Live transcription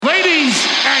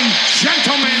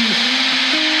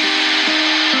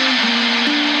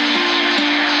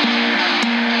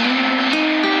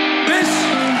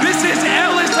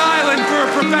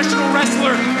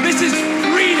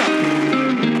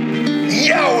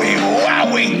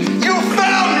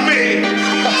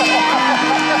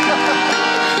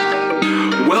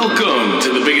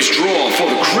Today's draw for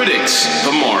the critics,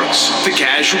 the marks, the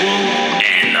casual,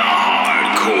 and the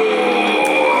hardcore.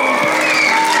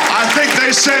 I think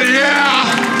they said yeah.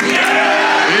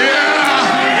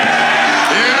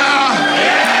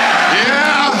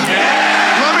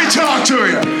 Let me talk to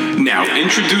you. Now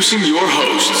introducing your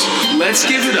hosts. Let's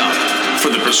give it up for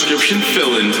the prescription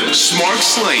filling, smart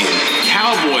slaying,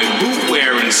 cowboy boot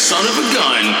wearing son of a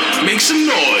gun. Make some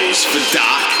noise for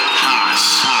Doc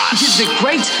Haas. Because the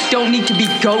greats don't need to be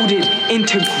goaded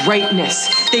into greatness.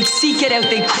 They seek it out,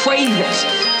 they crave it.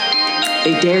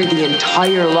 They dare the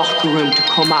entire locker room to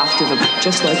come after them,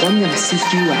 just like I'm gonna seek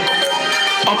you out.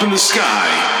 Up in the sky,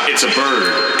 it's a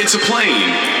bird, it's a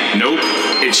plane. Nope,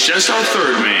 it's just our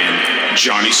third man,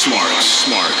 Johnny Smarks.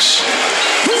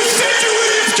 Who said you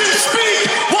idiots can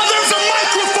speak while there's a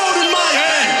microphone in my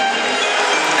hand?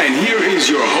 And here is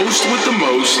your host with the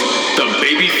most, the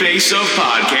babyface of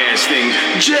podcasting,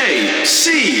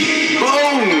 J.C.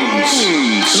 Bones.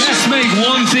 Let's make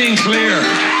one thing clear.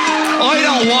 I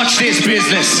don't watch this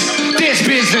business. This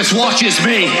business watches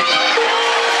me.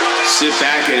 Sit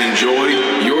back and enjoy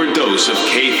your dose of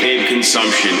kayfabe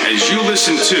consumption as you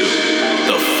listen to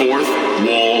the Fourth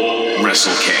Wall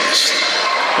WrestleCast.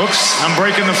 Oops, I'm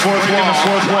breaking the fourth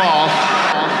wall.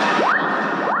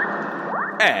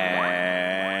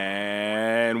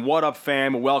 And what up,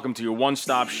 fam? Welcome to your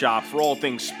one-stop shop for all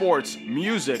things sports,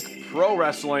 music, pro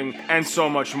wrestling, and so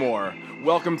much more.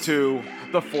 Welcome to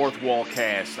the Fourth Wall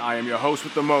Cast. I am your host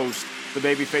with the most, the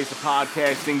babyface of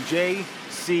podcasting,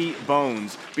 J.C.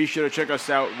 Bones. Be sure to check us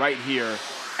out right here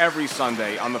every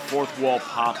Sunday on the Fourth Wall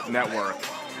Pop Network.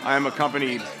 I am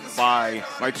accompanied by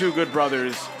my two good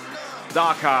brothers,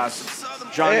 Doc Haas,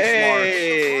 Johnny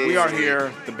Smarks. We are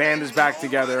here. The band is back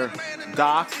together.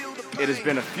 Doc, it has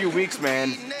been a few weeks,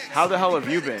 man. How the hell have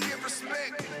you been?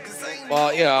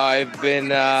 Well, I've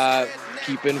been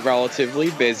keeping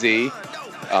relatively busy.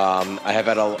 I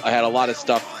had a lot of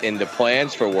stuff in the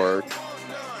plans for work,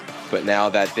 but now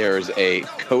that there's a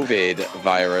COVID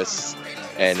virus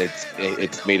and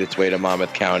it's made its way to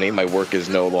Monmouth County, my work is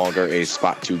no longer a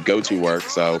spot to go to work.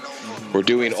 So we're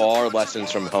doing all our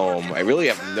lessons from home. I really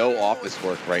have no office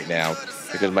work right now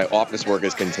because my office work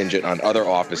is contingent on other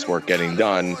office work getting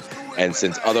done. And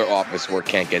since other office work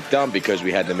can't get done because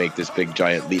we had to make this big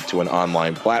giant leap to an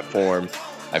online platform,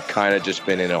 I've kind of just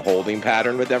been in a holding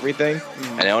pattern with everything.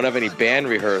 And I don't have any band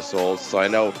rehearsals. So I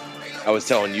know I was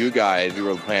telling you guys we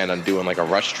were planning on doing like a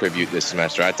Rush tribute this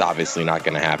semester. That's obviously not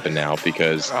going to happen now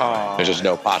because there's just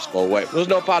no possible way. There's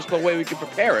no possible way we could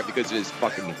prepare it because it is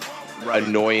fucking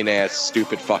annoying ass,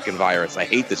 stupid fucking virus. I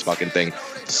hate this fucking thing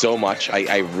so much.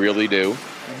 I really do.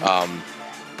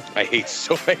 I hate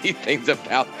so many things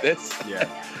about this. Yeah.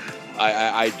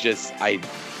 I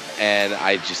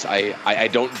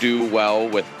don't do well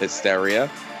with hysteria.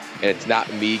 And it's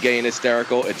not me getting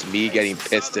hysterical, it's me getting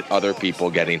pissed at other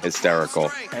people getting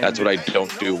hysterical. That's what I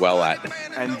don't do well at.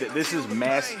 And this is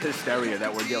mass hysteria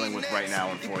that we're dealing with right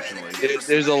now, unfortunately.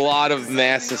 There's a lot of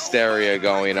mass hysteria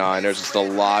going on. There's just a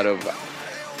lot of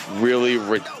really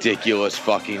ridiculous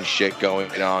fucking shit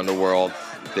going on in the world.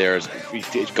 There's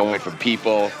going from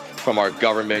people from our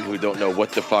government who don't know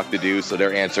what the fuck to do, so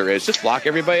their answer is just lock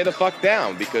everybody the fuck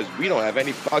down because we don't have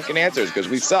any fucking answers because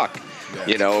we suck.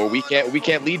 Or we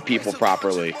can't lead people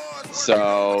properly.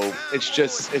 So it's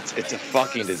a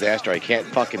fucking disaster. I can't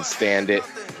fucking stand it.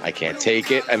 I can't take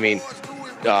it. I mean,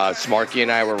 Smarky and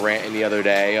I were ranting the other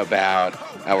day about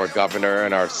our governor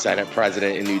and our Senate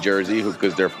president in New Jersey,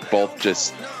 because they're both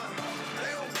just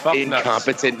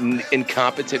incompetent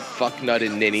fucknut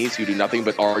and ninnies who do nothing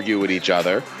but argue with each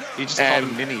other. You just called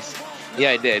them ninnies.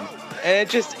 Yeah, I did. And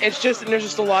there's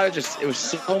just a lot of it was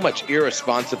so much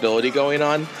irresponsibility going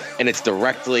on, and it's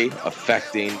directly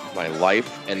affecting my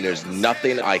life, and there's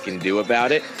nothing I can do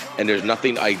about it, and there's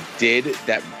nothing I did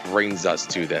that brings us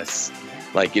to this.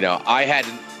 Like, I had,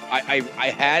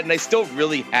 and I still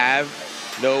really have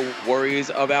no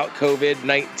worries about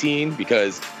COVID-19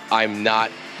 because I'm not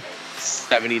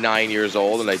 79 years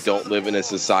old and I don't live in a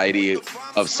society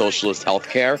of socialist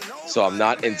healthcare, so I'm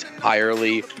not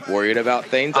entirely worried about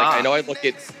things. Like I know I look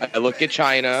at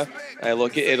China, I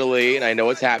look at Italy, and I know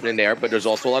what's happening there, but there's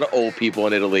also a lot of old people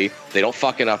in Italy. They don't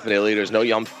fuck enough in Italy. There's no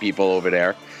young people over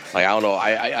there. Like, I don't know.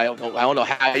 I don't know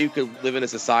how you could live in a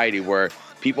society where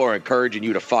people are encouraging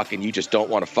you to fuck and you just don't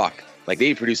want to fuck. Like,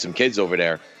 they produce some kids over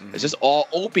there. It's just all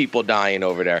old people dying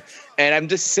over there, and I'm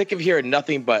just sick of hearing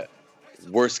nothing but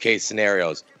worst case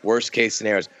scenarios. Why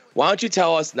don't you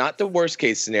tell us not the worst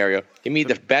case scenario? Give me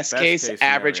the best case,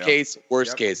 average case,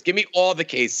 worst case. Give me all the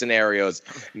case scenarios.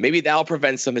 Maybe that'll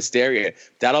prevent some hysteria.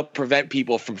 That'll prevent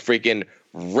people from freaking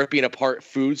ripping apart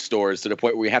food stores to the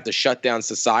point where we have to shut down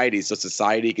society so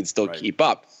society can still keep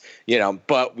up.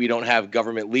 But we don't have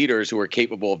government leaders who are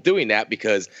capable of doing that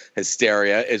because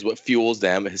hysteria is what fuels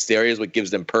them. Hysteria is what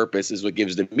gives them purpose, is what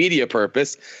gives the media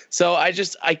purpose. So I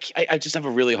just have a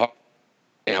really hard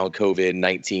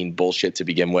COVID-19 bullshit to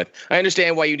begin with. I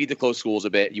understand why you need to close schools a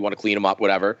bit. You want to clean them up,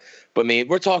 whatever. But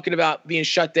we're talking about being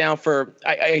shut down for,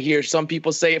 I hear some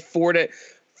people say it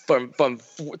from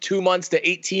 2 months to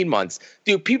 18 months.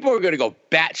 Dude, people are going to go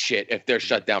batshit if they're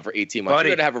shut down for 18 months.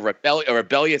 You're going to have a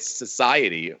rebellious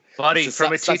society. Buddy,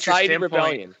 from a teacher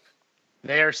standpoint,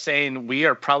 they are saying we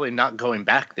are probably not going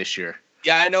back this year.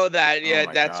 Yeah, I know that.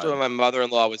 Yeah, that's what my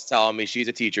mother-in-law was telling me. She's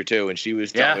a teacher too, and she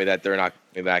was telling me that they're not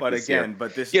coming back this year.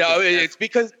 But this, it's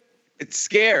because it's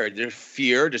scared. There's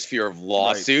fear of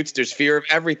lawsuits. Right. There's fear of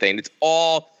everything. It's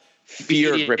all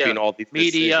fear gripping all these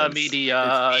media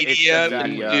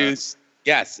induced.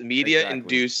 Yes,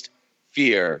 media-induced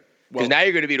fear. Because now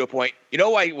you're going to be to a point. You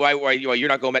know why you're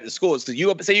not going back to school? Is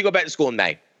because say you go back to school in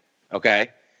May, okay,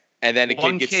 and then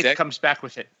one kid gets sick, comes back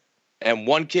with it, and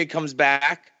one kid comes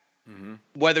back. Mm-hmm.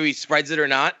 Whether he spreads it or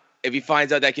not, if he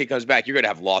finds out that kid comes back, you're going to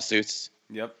have lawsuits.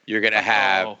 Yep. You're going to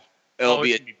have it'll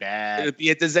be bad. It'll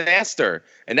be a disaster,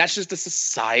 and that's just the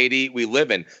society we live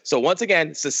in. So once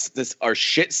again, our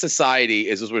shit society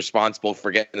is responsible for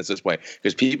getting us to this point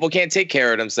because people can't take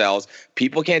care of themselves.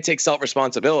 People can't take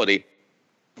self-responsibility.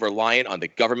 Relying on the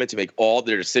government to make all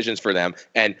their decisions for them,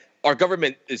 and our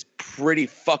government is pretty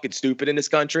fucking stupid in this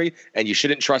country, and you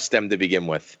shouldn't trust them to begin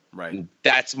with. Right. And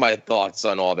that's my thoughts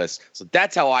on all this. So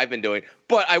that's how I've been doing.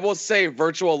 But I will say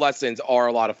virtual lessons are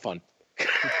a lot of fun.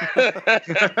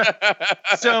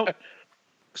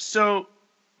 So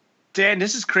Dan,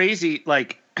 this is crazy.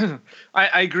 Like,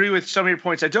 I agree with some of your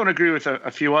points. I don't agree with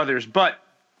a few others, but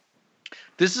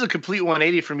this is a complete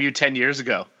 180 from you 10 years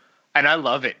ago, and I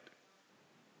love it.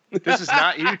 This is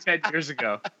not you 10 years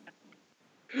ago.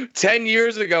 10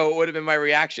 years ago, it would have been my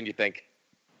reaction, you think?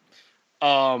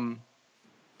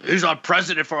 He's our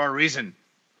president for a reason.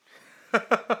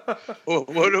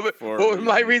 What was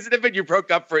my reason? If you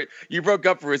broke up for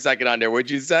a second on there,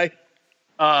 what'd you say?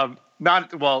 10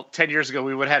 years ago,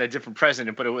 we would have had a different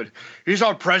president, but he's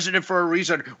our president for a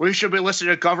reason. We should be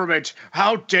listening to government.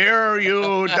 How dare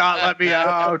you not let me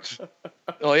out?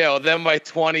 Oh, yeah. Well, then my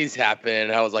 20s happened,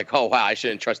 and I was like, oh, wow, I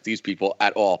shouldn't trust these people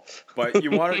at all. But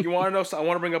you want to know, I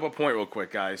want to bring up a point real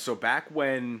quick, guys. So back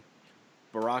when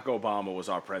Barack Obama was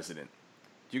our president,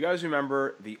 do you guys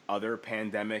remember the other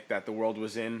pandemic that the world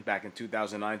was in back in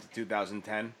 2009 to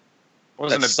 2010?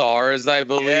 Wasn't it SARS, I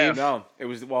believe? Yeah, no, it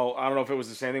was. Well, I don't know if it was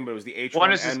the same thing, but it was the H1N1.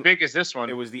 One is as big as this one.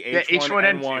 It was the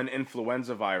H1N1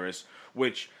 influenza virus,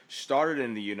 which started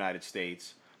in the United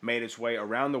States, made its way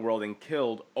around the world, and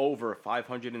killed over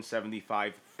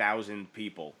 575,000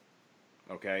 people.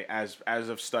 Okay, as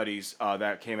of studies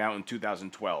that came out in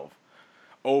 2012,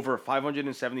 over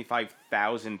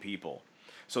 575,000 people.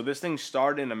 So this thing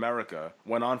started in America,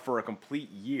 went on for a complete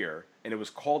year, and it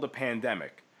was called a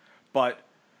pandemic, but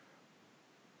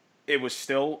it was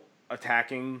still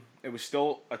attacking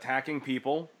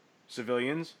people,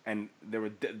 civilians, and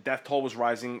death toll was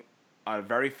rising at a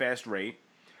very fast rate.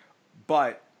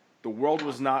 But the world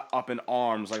was not up in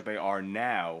arms like they are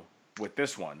now with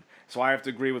this one. So I have to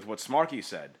agree with what Smarky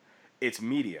said. It's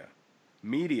media.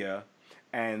 Media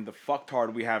and the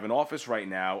fucktard we have in office right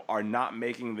now are not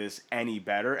making this any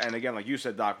better. And again, like you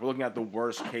said, Doc, we're looking at the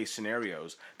worst case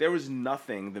scenarios. There is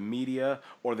nothing the media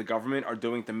or the government are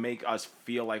doing to make us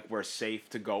feel like we're safe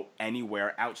to go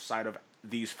anywhere outside of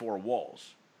these four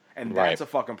walls. And that's a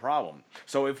fucking problem.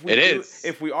 So if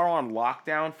we are on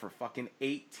lockdown for fucking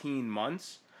 18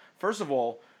 months, first of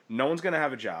all, no one's going to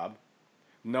have a job.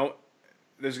 No,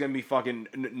 there's going to be fucking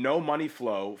no money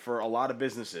flow for a lot of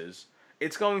businesses.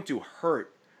 It's going to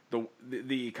hurt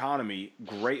the economy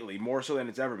greatly, more so than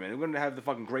it's ever been. We're going to have the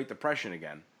fucking Great Depression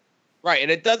again. Right,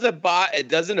 and it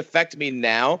doesn't affect me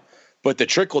now, but the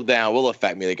trickle down will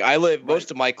affect me. Like most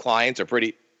of my clients are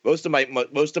pretty. Most of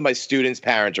my students'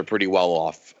 parents are pretty well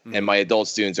off, and my adult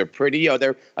students are pretty. I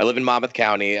live in Monmouth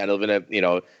County, and I live in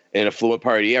an affluent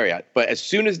part of the area. But as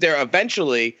soon as there's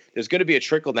going to be a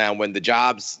trickle down when the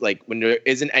jobs, like when there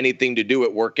isn't anything to do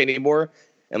at work anymore.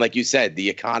 And like you said, the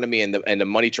economy and the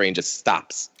money train just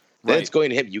stops. Then it's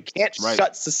going to hit. You can't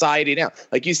shut society down.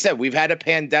 Like you said, we've had a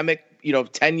pandemic,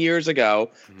 10 years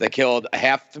ago that killed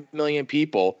 500,000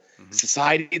 people.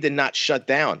 Society did not shut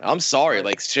down. I'm sorry.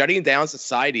 Like shutting down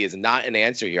society is not an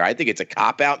answer here. I think it's a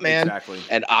cop-out, man. Exactly.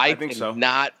 And I think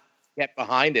not get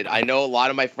behind it. I know a lot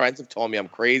of my friends have told me I'm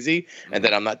crazy and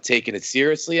that I'm not taking it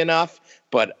seriously enough.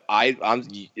 But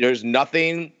there's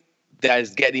nothing that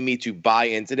is getting me to buy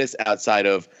into this outside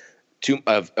of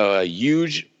a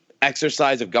huge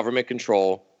exercise of government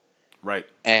control, right,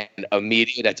 and a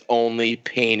media that's only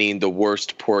painting the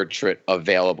worst portrait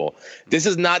available. This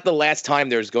is not the last time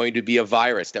there's going to be a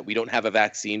virus that we don't have a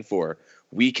vaccine for.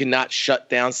 We cannot shut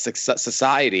down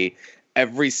society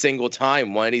every single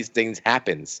time one of these things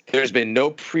happens. There's been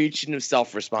no preaching of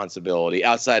self-responsibility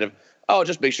outside of, oh,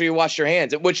 just make sure you wash your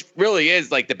hands, which really is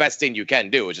like the best thing you can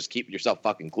do is just keep yourself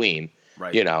fucking clean,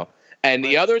 right? You know? And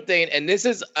the other thing, and this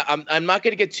is, I'm not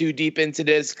going to get too deep into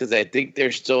this because I think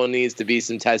there still needs to be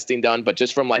some testing done. But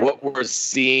just from like what we're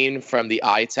seeing from the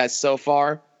eye test so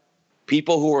far,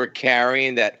 people who are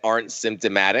carrying that aren't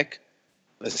symptomatic,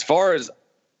 as far as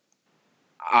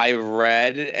I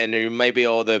read, and you might be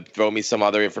able to throw me some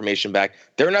other information back,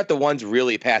 they're not the ones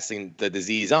really passing the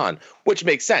disease on, which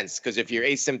makes sense because if you're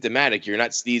asymptomatic, you're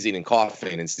not sneezing and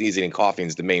coughing is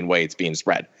the main way it's being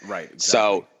spread. Right. Exactly.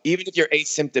 So even if you're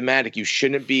asymptomatic, you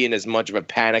shouldn't be in as much of a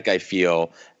panic, I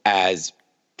feel, as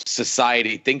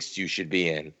society thinks you should be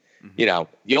in. Mm-hmm. You know,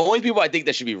 the only people I think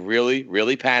that should be really,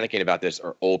 really panicking about this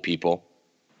are old people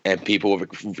and people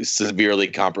with severely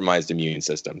compromised immune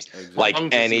systems, exactly. like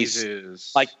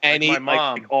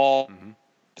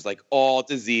all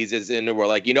diseases in the world.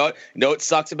 Like, you know what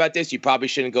sucks about this? You probably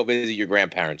shouldn't go visit your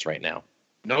grandparents right now.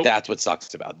 Nope. That's what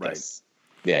sucks about this.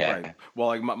 Yeah. Right. Well,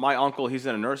 like my uncle, he's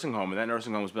in a nursing home, and that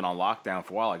nursing home has been on lockdown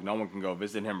for a while. Like, no one can go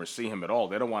visit him or see him at all.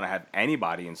 They don't want to have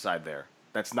anybody inside there.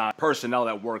 That's not personnel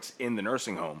that works in the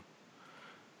nursing home.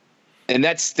 And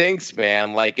that stinks,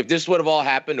 man. Like, if this would have all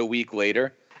happened a week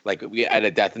later, like we had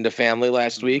a death in the family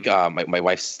last week. My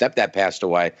wife's stepdad passed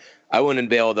away. I wouldn't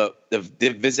be able to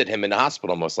visit him in the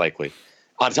hospital, most likely.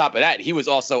 On top of that, he was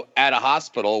also at a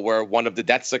hospital where one of the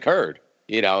deaths occurred.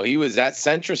 You know, he was at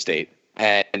Central State.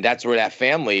 And that's where that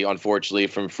family, unfortunately,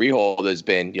 from Freehold has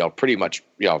been, pretty much,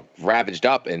 ravaged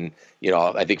up. And,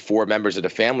 I think 4 members of the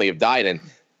family have died. And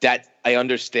that, I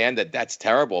understand that that's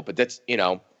terrible. But that's,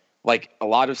 like a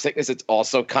lot of sickness, it's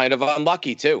also kind of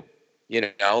unlucky, too.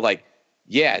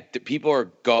 People are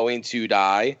going to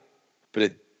die,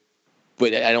 but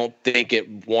I don't think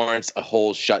it warrants a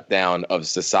whole shutdown of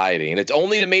society. And it's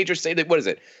only the major state. What is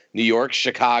it? New York,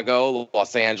 Chicago,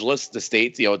 Los Angeles, the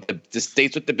states. The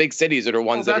states with the big cities are the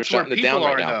ones that are shutting it down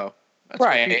right now.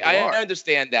 Right. I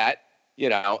understand that.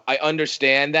 I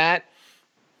understand that.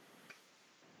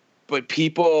 But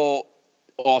people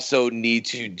also need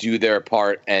to do their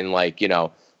part and like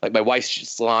my wife's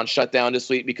salon shut down this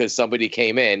week because somebody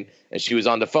came in and she was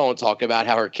on the phone talking about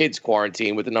how her kid's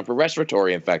quarantined with an upper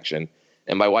respiratory infection.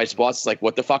 And my wife's boss is like,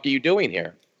 what the fuck are you doing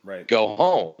here? Right. Go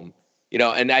home.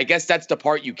 And I guess that's the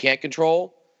part you can't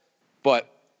control.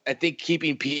 But I think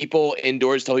keeping people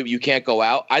indoors, telling people you can't go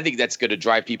out, I think that's going to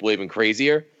drive people even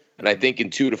crazier. And I think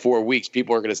in 2 to 4 weeks,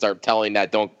 people are going to start telling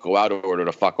that don't go out order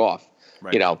to fuck off.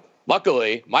 Right.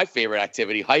 Luckily, my favorite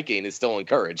activity, hiking, is still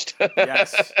encouraged.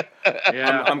 Yes.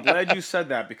 Yeah. I'm glad you said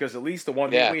that because at least the one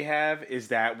thing we have is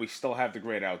that we still have the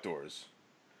great outdoors.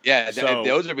 Yeah.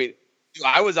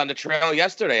 I was on the trail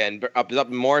yesterday and up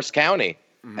in Morris County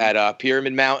at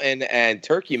Pyramid Mountain and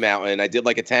Turkey Mountain. I did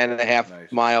like a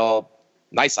 10.5 mile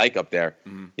nice hike up there.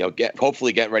 Mm-hmm.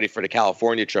 Hopefully getting ready for the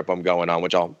California trip I'm going on,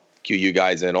 which I'll cue you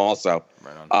guys in also.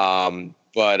 Right on.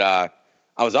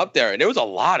 I was up there, and there was a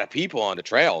lot of people on the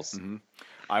trails. Mm-hmm.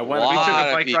 We took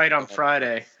a bike ride on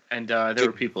Friday, and there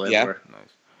were people everywhere.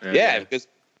 Nice. Yeah, because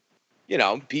you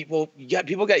got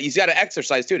to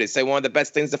exercise too. They say one of the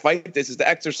best things to fight this is to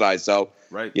exercise. So,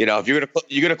 right. If you're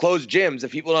gonna close gyms,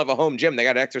 if people don't have a home gym, they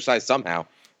got to exercise somehow.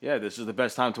 Yeah, this is the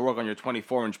best time to work on your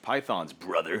 24-inch pythons,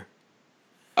 brother.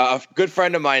 A good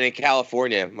friend of mine in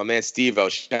California, my man Steve-O,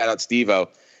 shout out Steve-O,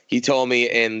 he told me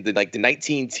in the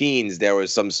 19-teens there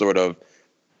was some sort of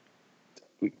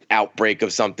outbreak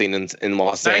of something in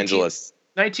Los Angeles.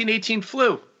 1918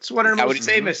 flu. It's one of the most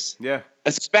famous. Yeah.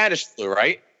 It's the Spanish flu,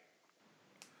 right?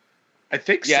 I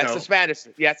think so. Yeah, it's the Spanish.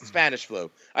 Yeah, it's the Spanish flu.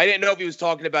 I didn't know if he was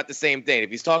talking about the same thing. If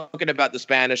he's talking about the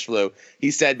Spanish flu, he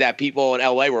said that people in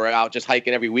LA were out just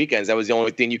hiking every weekend. That was the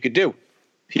only thing you could do.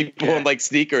 People in like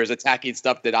sneakers attacking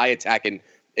stuff that I attack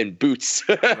in boots.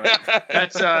 Right.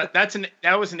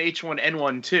 That was an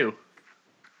H1N1 too.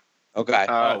 Okay.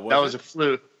 That was a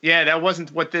flu. Yeah, that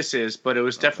wasn't what this is, but it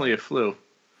was definitely a flu.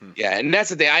 Yeah, and that's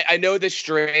the thing. I know this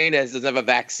strain doesn't have a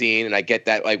vaccine, and I get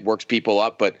that like works people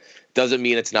up, but doesn't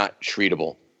mean it's not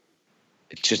treatable.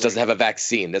 It just doesn't have a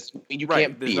vaccine. You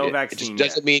can't beat it. Vaccine, it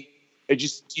just doesn't mean you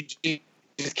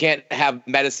just can't have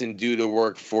medicine do the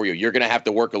work for you. You're going to have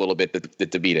to work a little bit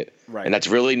to beat it. Right. And that's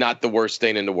really not the worst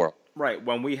thing in the world. Right.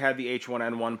 When we had the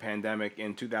H1N1 pandemic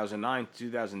in 2009,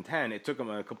 2010, it took them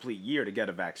a complete year to get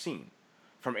a vaccine.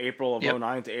 from April of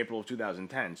 09 to April of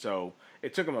 2010. So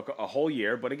it took them a whole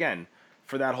year. But again,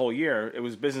 for that whole year, it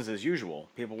was business as usual.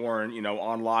 People weren't,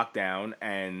 on lockdown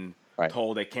and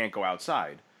told they can't go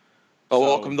outside. Well,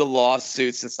 welcome to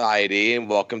Lawsuit Society and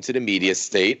welcome to the media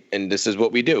state. And this is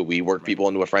what we do. We work people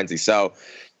into a frenzy. So,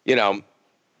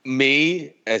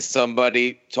 me as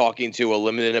somebody talking to a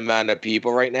limited amount of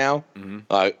people right now,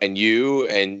 and you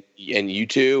and you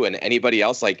two and anybody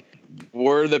else, like,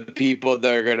 we're the people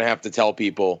that are going to have to tell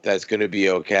people that's going to be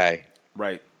okay.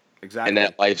 Right. Exactly. And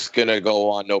that life's going to go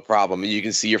on no problem. You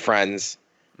can see your friends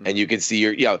and you can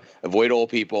see avoid old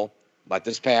people. Let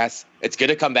this pass. It's going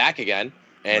to come back again.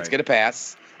 And it's going to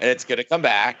pass, and it's going to come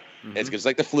back. And it's just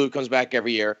like the flu comes back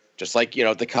every year, just like,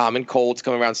 the common colds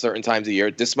come around certain times of year.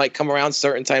 This might come around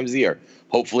certain times of year.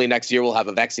 Hopefully next year we'll have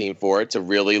a vaccine for it to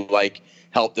really,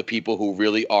 help the people who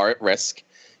really are at risk.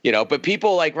 But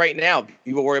people, right now,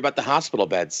 people worry about the hospital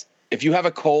beds. If you have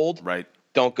a cold,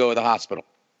 don't go to the hospital.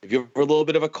 If you have a little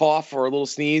bit of a cough or a little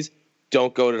sneeze,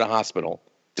 don't go to the hospital.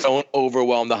 Don't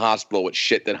overwhelm the hospital with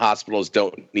shit that hospitals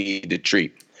don't need to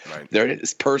treat. Right. There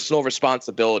is personal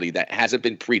responsibility that hasn't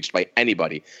been preached by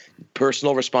anybody.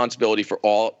 Personal responsibility for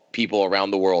all people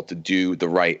around the world to do the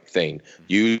right thing.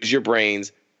 Use your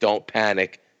brains. Don't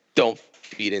panic. Don't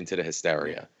feed into the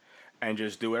hysteria. And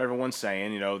just do what everyone's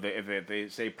saying. If they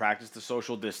say practice the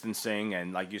social distancing,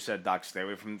 and like you said, Doc, stay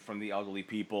away from the elderly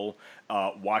people.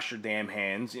 Wash your damn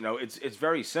hands. It's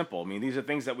very simple. I mean, these are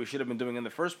things that we should have been doing in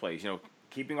the first place.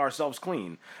 Keeping ourselves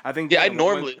clean. I think. Yeah,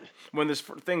 when this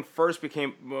thing first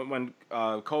became when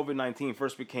COVID-19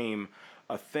 first became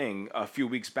a thing a few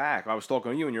weeks back, I was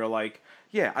talking to you and you're like,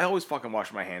 "Yeah, I always fucking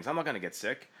wash my hands. I'm not gonna get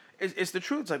sick." It's the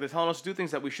truth. It's like they're telling us to do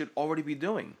things that we should already be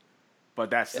doing, but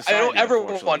that's society, I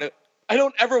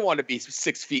don't ever want to be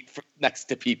 6 feet next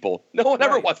to people. No one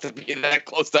ever wants to be that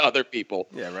close to other people.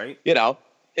 Yeah, right.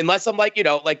 Unless I'm like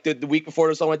the week before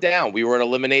this all went down, we were at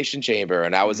Elimination Chamber,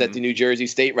 and I was at the New Jersey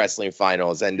State Wrestling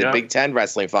Finals and the Big Ten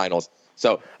Wrestling Finals.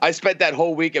 So I spent that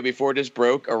whole weekend before this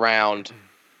broke around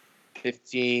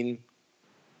 15,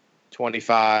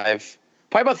 25,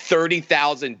 probably about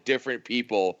 30,000 different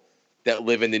people that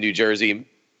live in the New Jersey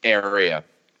area.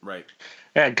 Right.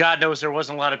 Yeah, God knows there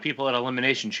wasn't a lot of people at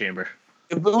Elimination Chamber.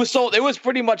 It was sold. It was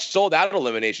pretty much sold out at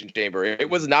Elimination Chamber. It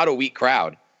was not a weak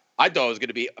crowd. I thought it was going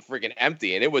to be freaking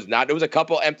empty, and it was not. There was a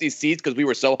couple empty seats because we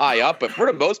were so high up, but for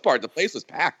the most part, the place was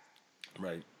packed.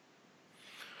 Right.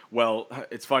 Well,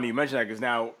 it's funny you mentioned that because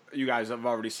now you guys have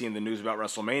already seen the news about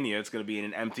WrestleMania. It's going to be in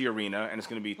an empty arena, and it's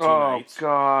going to be 2 nights. Oh,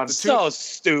 God. So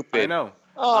stupid. I know.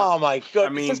 Oh, my goodness. I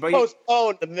mean, just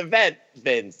postpone the event,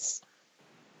 Vince.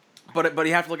 But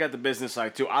you have to look at the business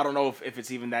side, too. I don't know if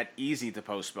it's even that easy to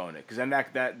postpone it, because then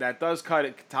that does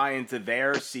tie into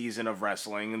their season of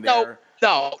wrestling. And No.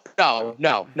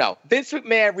 Vince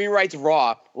McMahon rewrites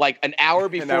Raw like an hour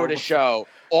before the show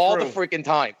all the freaking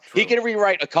time. True. He can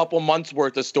rewrite a couple months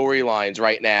worth of storylines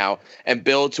right now and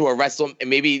build to a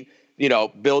WrestleMania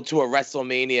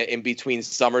in between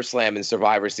SummerSlam and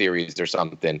Survivor Series or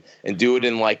something, and do it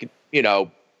in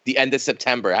the end of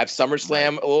September. Have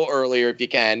SummerSlam a little earlier if you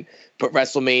can. Put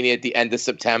WrestleMania at the end of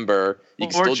September. You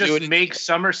can still do it. Make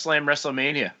SummerSlam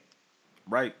WrestleMania.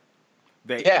 Right.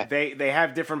 They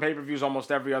have different pay-per-views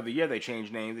almost every other year. They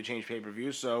change names, they change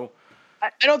pay-per-views. So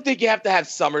I don't think you have to have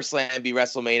SummerSlam be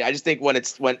WrestleMania. I just think when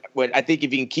I think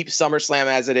if you can keep SummerSlam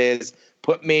as it is,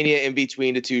 put Mania in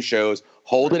between the two shows,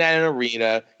 hold it at an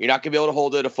arena. You're not going to be able to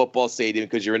hold it at a football stadium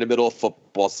because you're in the middle of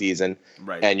football season,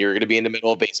 right? And you're going to be in the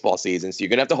middle of baseball season, so you're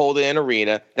going to have to hold it in an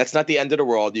arena. That's not the end of the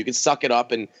world. You can suck it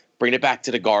up and bring it back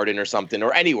to the Garden or something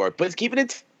or anywhere, but keep it in.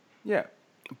 Yeah.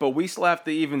 But we still have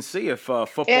to even see if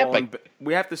football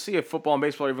we have to see if football and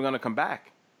baseball are even going to come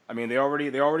back. I mean, they already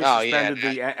suspended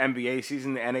the NBA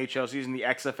season, the NHL season, the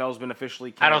XFL's been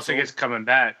officially canceled. I don't think it's coming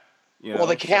back. Well,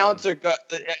 the counts are.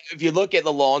 If you look at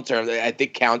the long term, I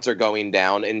think counts are going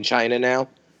down in China now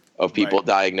of people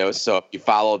diagnosed. So if you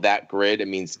follow that grid, it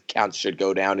means counts should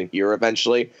go down in here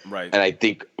eventually. Right. And I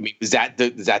think, is that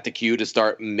the cue to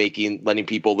start letting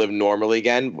people live normally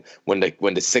again when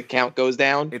the sick count goes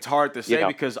down? It's hard to say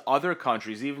because other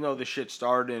countries, even though the shit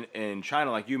started in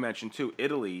China, like you mentioned too,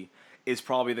 Italy is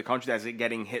probably the country that's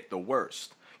getting hit the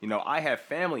worst. I have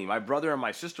family. My brother and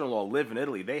my sister-in-law live in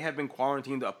Italy. They have been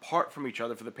quarantined apart from each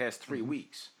other for the past 3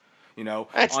 weeks.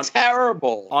 That's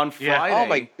terrible. On Friday, oh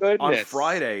my goodness. On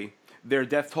Friday, their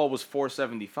death toll was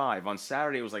 475. On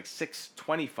Saturday, it was like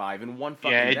 625 in one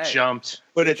fucking day. Yeah, it jumped.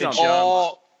 But it's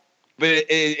all but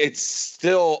it's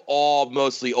still all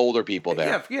mostly older people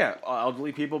there. Yeah,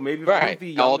 elderly people. Maybe Right. I think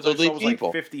the youngest Elderly I saw was people.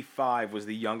 like 55 was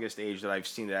the youngest age that I've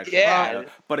seen that actually. Yeah.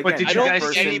 But again, did I you don't guys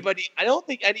think see-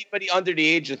 anybody under the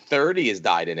age of 30 has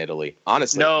died in Italy.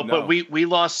 Honestly, No, No. but we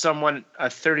lost someone, a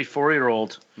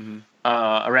 34-year-old,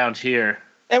 around here.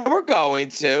 and we're going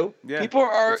to. Yeah, People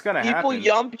are it's gonna happen.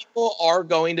 young people are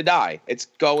going to die. It's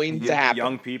going to happen.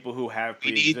 young people who have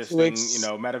We need to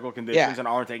pre-existing, medical conditions and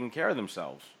aren't taking care of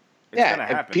themselves. It's yeah, gonna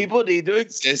and happen. people need to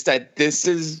exist. That this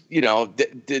is,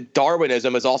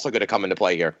 Darwinism is also going to come into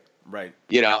play here. Right.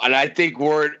 And I think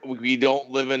we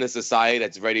don't live in a society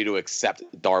that's ready to accept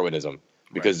Darwinism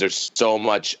because there's so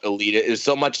much there's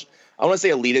so much, I don't want to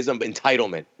say elitism, but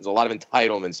entitlement. There's a lot of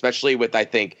entitlement, especially with, I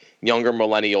think, younger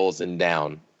millennials and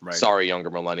down. Right. Sorry,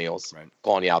 younger millennials. Right.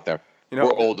 Calling you out there.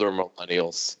 We're older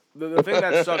millennials. The thing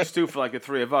that sucks too for like the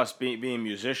three of us being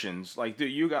musicians, like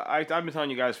dude, I've been telling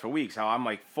you guys for weeks how I'm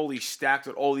like fully stacked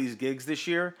with all these gigs this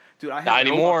year, dude. I have Not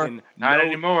anymore. Not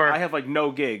anymore. I have like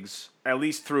no gigs at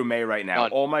least through May right now.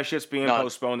 None. All my shit's being None.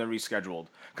 postponed and rescheduled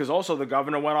because also the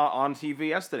governor went on TV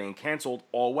yesterday and canceled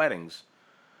all weddings.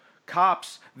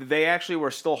 Cops, they actually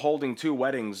were still holding 2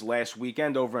 weddings last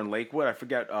weekend over in Lakewood. I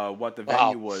forget what the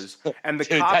venue was, and the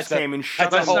Dude, cops that's came and shut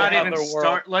that's them a Let's whole down. not even other world.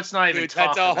 start. Let's not even Dude,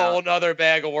 talk that's a about. whole nother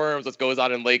bag of worms what goes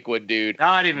on in Lakewood, dude.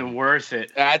 Not even worth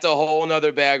it. That's a whole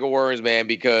nother bag of worms, man,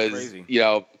 because, Crazy.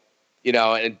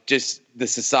 and just the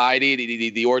society,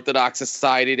 the Orthodox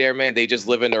society there, man, they just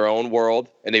live in their own world,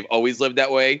 and they've always lived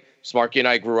that way. Smarky and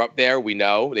I grew up there. We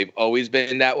know they've always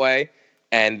been that way,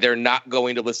 and they're not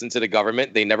going to listen to the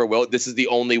government. They never will. This is the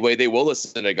only way they will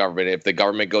listen to the government if the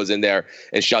government goes in there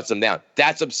and shuts them down.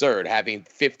 That's absurd, having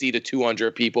 50 to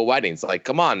 200 people weddings. Like,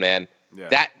 come on, man. Yeah.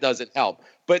 That doesn't help.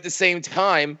 But at the same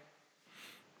time,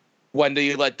 when do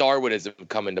you let Darwinism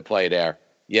come into play there?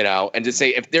 And to say,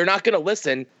 if they're not going to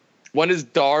listen, when is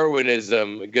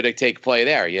Darwinism going to take play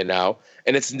there?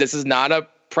 And this is not a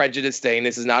prejudice thing.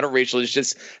 This is not a racial. It's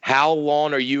just, how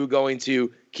long are you going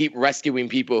to keep rescuing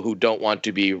people who don't want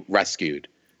to be rescued?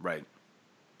 Right.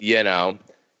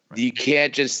 You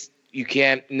can't,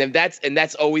 and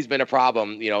that's always been a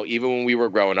problem. Even when we were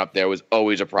growing up, there was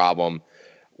always a problem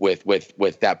with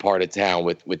that part of town,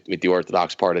 with the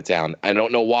Orthodox part of town. I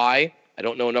don't know why. I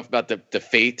don't know enough about the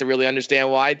faith to really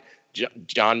understand why.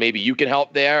 John, maybe you can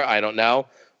help there. I don't know,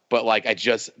 but I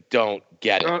just don't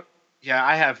get it. Yeah,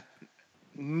 I have.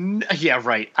 Yeah,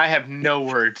 right. I have no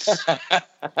words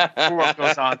for what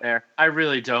goes on there. I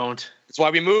really don't. That's why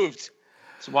we moved.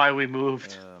 It's why we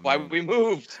moved.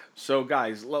 So,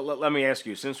 guys, let me ask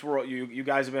you. Since you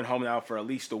guys have been home now for at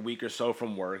least a week or so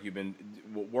from work, you've been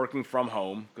working from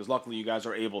home because luckily you guys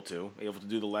are able to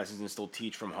do the lessons and still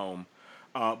teach from home.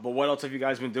 But what else have you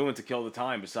guys been doing to kill the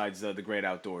time besides the great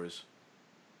outdoors?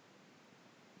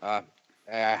 I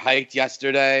hiked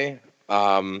yesterday.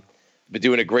 Been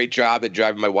doing a great job at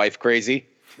driving my wife crazy.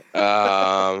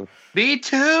 Me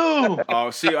too. Oh,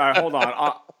 see, all right, hold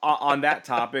on. On that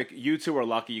topic, you two are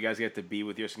lucky. You guys get to be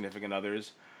with your significant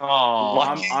others. Oh,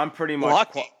 I'm pretty much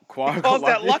lucky. lucky.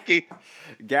 That lucky.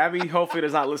 Gabby hopefully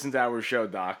does not listen to our show,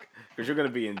 Doc, because you're gonna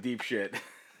be in deep shit.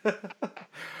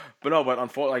 But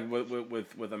unfortunately,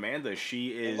 with Amanda,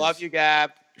 she is. I love you,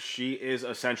 Gab. She is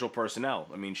essential personnel.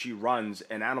 I mean, she runs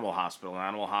an animal hospital, and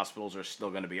animal hospitals are still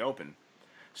going to be open.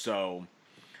 So,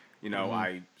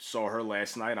 I saw her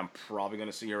last night. I'm probably going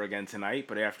to see her again tonight.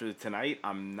 But after tonight,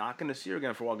 I'm not going to see her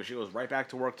again for a while because she goes right back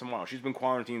to work tomorrow. She's been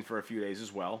quarantined for a few days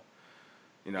as well.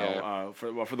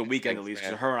 For the weekend at least.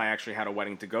 Because her and I actually had a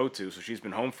wedding to go to, so she's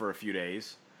been home for a few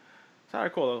days. So, all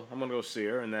right, cool. I'm going to go see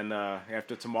her. And then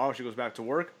after tomorrow, she goes back to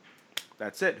work.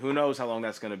 That's it. Who knows how long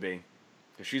that's going to be.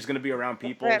 Because she's going to be around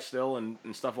people still and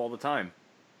stuff all the time.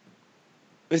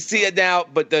 But see it now.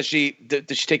 But does she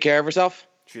take care of herself?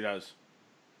 She does.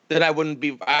 Then I wouldn't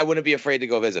be afraid to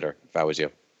go visit her if I was you.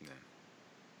 Yeah.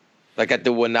 That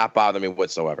would not bother me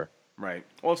whatsoever. Right.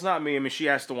 Well, it's not me. I mean, she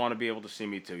has to want to be able to see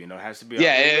me too. It has to be.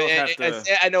 Yeah,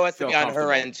 I know it has to be on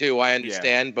her end too. I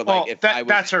understand, but if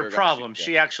that's her problem.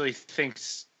 She actually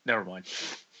thinks. Never mind.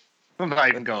 I'm not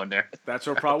even going there. That's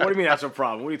her problem. What do you mean that's her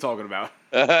problem? What are you talking about?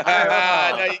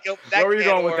 Where were you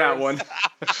going with that one?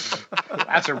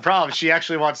 That's her problem. She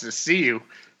actually wants to see you.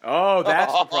 Oh,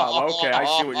 that's the problem. Okay, I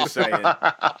see what you're saying.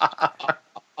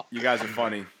 You guys are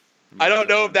funny. I don't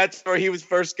know if that's where he was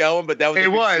first going, but that was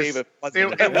it was. It was.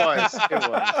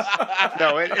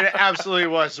 No, it absolutely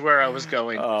was where I was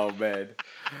going. Oh, man.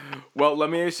 Well,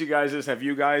 let me ask you guys this. Have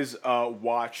you guys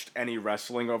watched any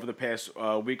wrestling over the past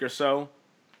week or so?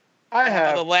 I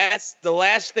have. The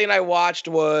last thing I watched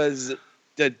was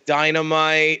the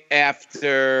Dynamite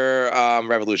after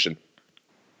Revolution.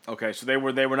 Okay, so they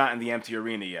were not in the empty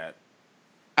arena yet.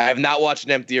 I have not watched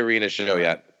an empty arena show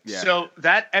yet. Yeah. So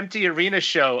that empty arena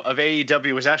show of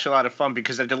AEW was actually a lot of fun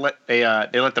because they let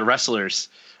the wrestlers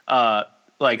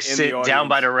sit down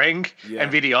by the ring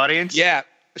and be the audience. Yeah.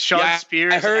 Sean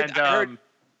Spears I heard.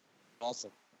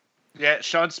 Awesome. Yeah,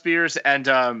 Sean Spears and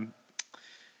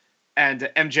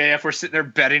MJF were sitting there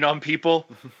betting on people.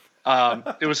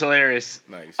 It was hilarious.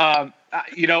 Nice. I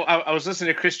was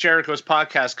listening to Chris Jericho's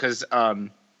podcast because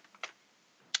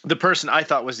the person I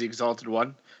thought was the Exalted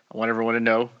One. I want everyone to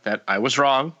know that I was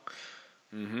wrong.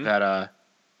 Mm-hmm. That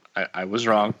I was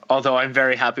wrong. Although I'm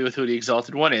very happy with who the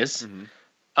Exalted One is.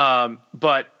 Mm-hmm.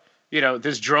 But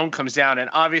this drone comes down, and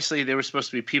obviously there were supposed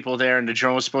to be people there, and the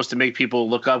drone was supposed to make people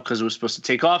look up because it was supposed to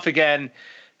take off again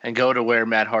and go to where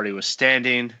Matt Hardy was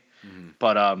standing. Mm-hmm.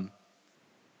 But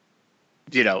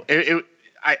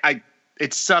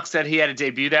it sucks that he had to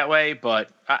debut that way,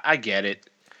 but I get it.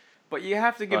 But you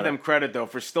have to give them credit, though,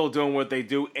 for still doing what they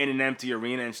do in an empty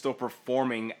arena and still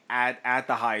performing at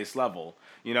the highest level.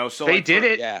 So they did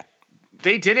it. Yeah.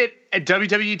 They did it. And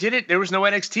WWE did it. There was no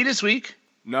NXT this week.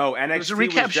 No, NXT was a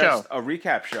recap just show. A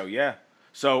recap show, yeah.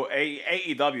 So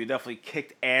AEW definitely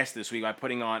kicked ass this week by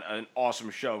putting on an awesome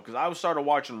show. Because I started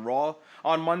watching Raw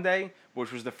on Monday,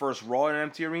 which was the first Raw in an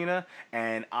empty arena,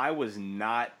 and I was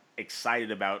not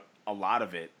excited about a lot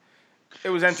of it. It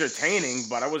was entertaining,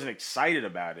 but I wasn't excited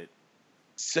about it.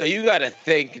 So you got to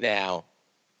think now.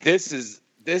 This is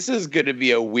going to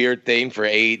be a weird thing for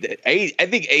AEW. I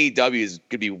think AEW is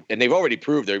going to be, and they've already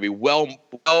proved they're going to be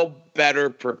well better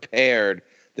prepared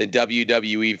than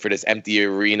WWE for this empty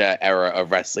arena era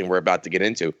of wrestling we're about to get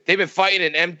into. They've been fighting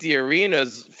in empty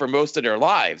arenas for most of their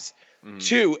lives.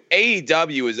 Two,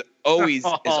 AEW is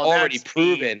already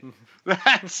proven.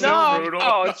 That's so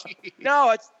brutal.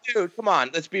 Dude, come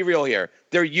on, let's be real here.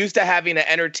 They're used to having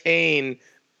to entertain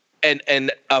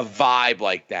and a vibe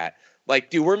like that. Like,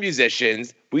 dude, we're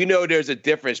musicians. We know there's a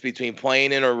difference between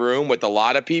playing in a room with a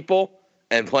lot of people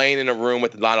and playing in a room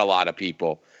with not a lot of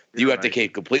people. You have to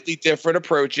take completely different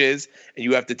approaches, and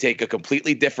you have to take a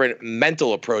completely different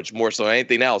mental approach more so than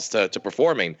anything else to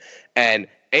performing. And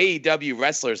AEW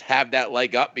wrestlers have that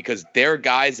leg up because their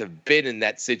guys have been in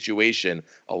that situation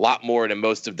a lot more than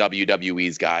most of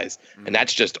WWE's guys. And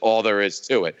that's just all there is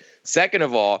to it. Second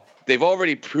of all, they've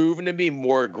already proven to be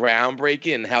more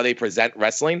groundbreaking in how they present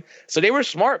wrestling. So they were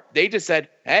smart. They just said,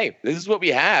 hey, this is what we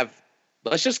have.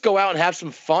 Let's just go out and have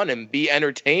some fun and be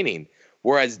entertaining.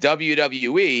 Whereas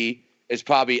WWE is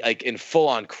probably like in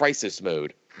full-on crisis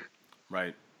mode.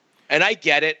 Right. And I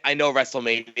get it. I know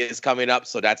WrestleMania is coming up,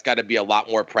 so that's got to be a lot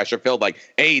more pressure-filled. Like,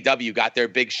 AEW got their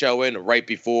big show in right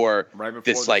before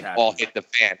this all hit the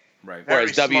fan. Right.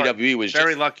 Whereas WWE was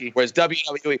very lucky. Whereas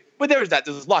WWE, but there was that.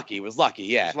 This was lucky. It was lucky,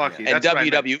 yeah. It was lucky. And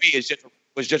WWE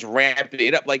was just ramping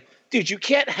it up. Like, dude, you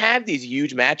can't have these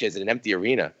huge matches in an empty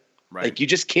arena. Right. Like, you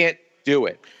just can't do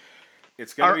it.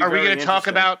 It's gonna be Are we going to talk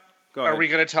about? Go ahead. Are we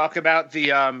going to talk about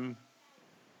the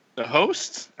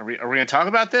host? Are we going to talk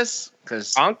about this?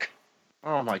 Because Gronk.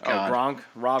 Oh my God. Gronk.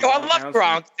 Rob. Yo, I love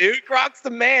Gronk, dude. Gronk's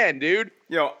the man, dude.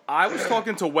 Yo, I was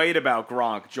talking to Wade about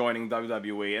Gronk joining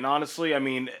WWE, and honestly, I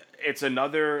mean, it's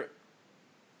another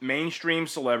mainstream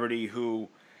celebrity who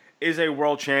is a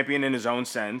world champion in his own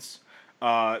sense.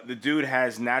 The dude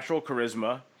has natural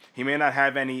charisma. He may not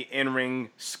have any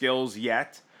in-ring skills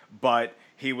yet, but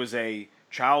he was a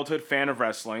childhood fan of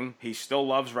wrestling. He still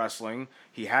loves wrestling.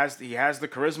 He has the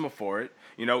charisma for it.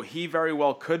 You know, he very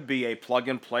well could be a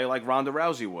plug-and-play like Ronda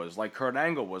Rousey was, like Kurt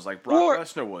Angle was, like Brock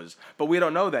Lesnar was. But we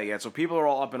don't know that yet. So people are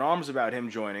all up in arms about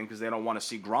him joining because they don't want to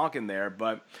see Gronk in there.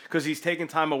 But because he's taking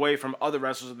time away from other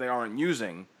wrestlers that they aren't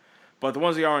using. But the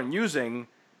ones they aren't using,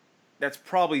 that's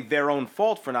probably their own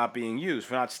fault for not being used,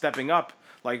 for not stepping up.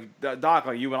 Like, Doc,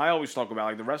 like you and I always talk about,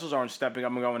 like the wrestlers aren't stepping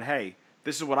up and going, hey,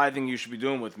 this is what I think you should be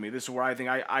doing with me. This is where I think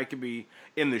I could be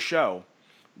in the show.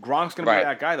 Gronk's going to be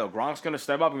that guy, though. Gronk's going to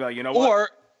step up and be like, you know what?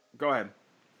 Go ahead.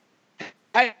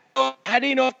 How do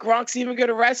you know if Gronk's even going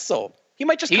to wrestle? He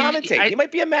might just commentate. He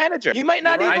might be a manager. He might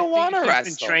not even want to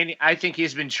wrestle. I think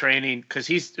he's been training because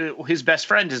his best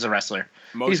friend is a wrestler.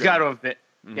 Mojo. He's got to have been.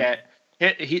 Mm-hmm. Yeah.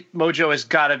 Mojo has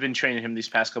got to have been training him these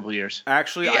past couple of years.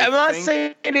 Actually, I'm not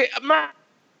saying it.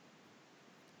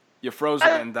 You froze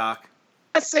again, Doc.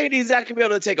 I'm not saying he's not going to be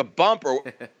able to take a bump or.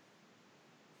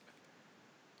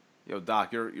 Yo,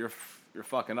 Doc, you're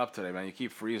fucking up today, man. You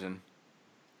keep freezing.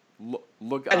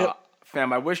 Look,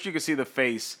 fam. I wish you could see the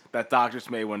face that Doc just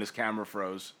made when his camera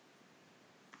froze.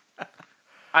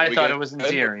 I thought it was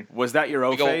endearing. Was that your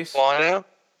O face?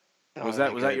 Was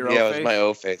that your O face? Yeah, it was my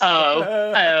O face.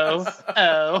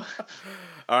 Oh.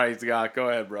 All right, Doc, go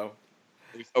ahead, bro.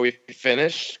 Are we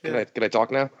finished? Can I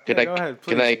talk now? Go ahead,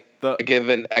 please. Can I give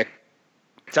an?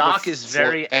 Doc is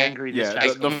very angry.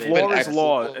 Yeah, the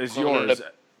floor is yours.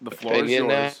 The floor is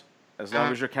yours. As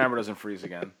long as your camera doesn't freeze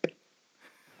again.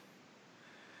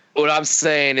 What I'm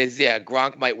saying is,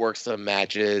 Gronk might work some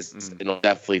matches and he'll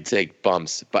definitely take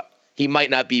bumps, but he might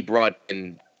not be brought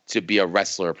in to be a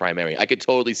wrestler primary. I could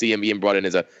totally see him being brought in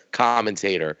as a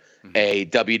commentator, a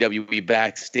WWE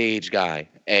backstage guy,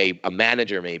 a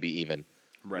manager maybe even.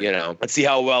 Right. Let's see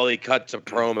how well he cuts a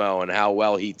promo and how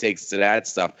well he takes to that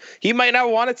stuff. He might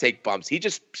not want to take bumps. He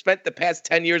just spent the past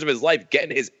 10 years of his life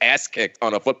getting his ass kicked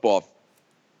on a football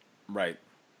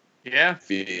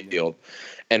field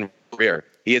and career.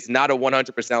 He is not a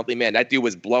 100% healthy man. That dude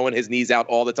was blowing his knees out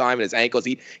all the time and his ankles.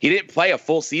 He didn't play a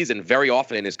full season very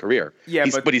often in his career. Yeah,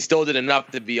 but he still did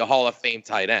enough to be a Hall of Fame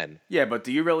tight end. Yeah, but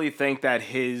do you really think that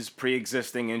his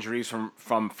pre-existing injuries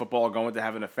from football are going to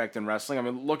have an effect in wrestling? I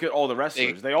mean, look at all the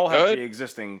wrestlers. They all have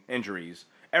pre-existing injuries.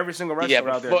 Every single wrestler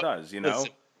out there does,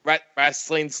 Listen,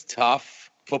 wrestling's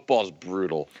tough. Football's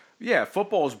brutal. Yeah,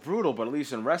 football is brutal, but at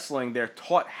least in wrestling, they're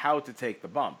taught how to take the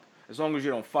bump. As long as you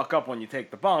don't fuck up when you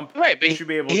take the bump, but you should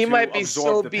be able to absorb the pain. He might be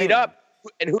so beat pain. Up,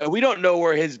 and we don't know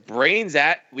where his brain's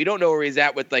at. We don't know where he's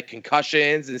at with like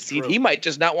concussions and see. He might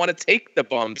just not want to take the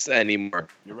bumps anymore.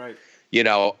 You're right.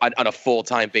 On a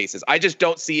full-time basis. I just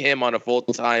don't see him on a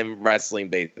full-time wrestling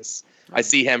basis. Right. I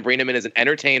see him bringing him in as an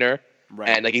entertainer. Right.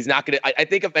 And he's not going to – I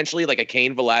think eventually a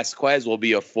Cain Velasquez will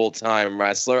be a full-time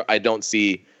wrestler. I don't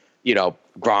see,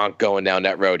 Gronk going down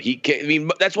that road.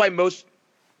 That's why most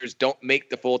don't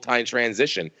make the full-time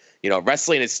transition.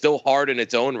 Wrestling is still hard in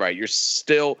its own right. You're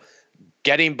still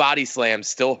getting body slams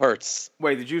still hurts.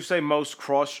 Wait, did you say most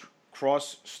cross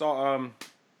what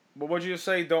would you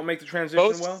say don't make the transition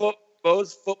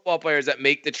Most football players that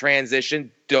make the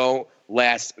transition don't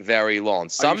last very long.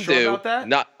 Some Are you sure do. About that?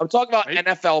 Not. I'm talking about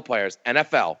NFL players.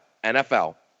 NFL.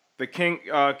 The King,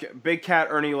 Big Cat,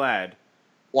 Ernie Ladd,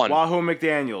 one. Wahoo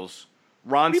McDaniels,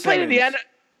 Ron Simmons.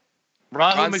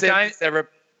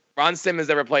 Ron Simmons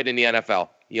never played in the NFL.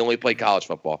 He only played college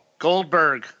football.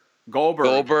 Goldberg.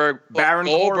 Baron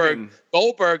Corbin.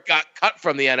 Goldberg got cut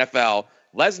from the NFL.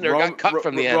 Lesnar got cut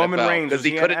from the NFL because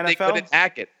they couldn't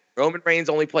hack it. Roman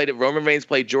Reigns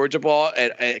played Georgia ball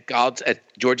at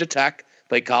Georgia Tech.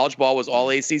 Played college ball, was all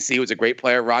ACC. Was a great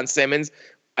player. Ron Simmons,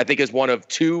 I think, is one of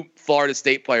two Florida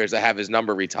State players that have his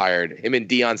number retired. Him and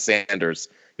Deion Sanders.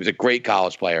 He was a great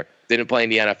college player. Didn't play in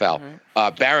the NFL.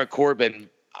 Mm-hmm. Baron Corbin,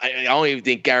 I don't even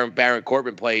think Baron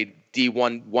Corbin played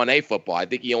D1A football. I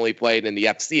think he only played in the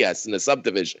FCS, in the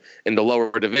subdivision, in the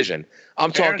lower division.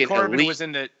 Baron Corbin elite. Was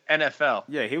in the NFL.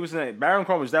 Yeah, Baron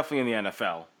Corbin was definitely in the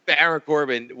NFL. Baron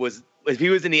Corbin if he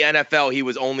was in the NFL, he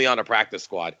was only on a practice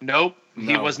squad. Nope,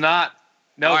 he was not.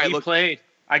 No, he played.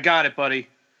 I got it, buddy.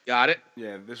 Got it?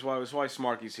 Yeah, this is why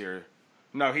Smarky's here.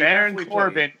 No, Baron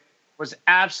Corbin was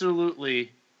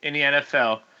absolutely in the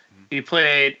NFL. Mm-hmm. He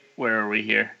played, where are we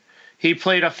here? He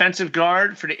played offensive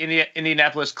guard for the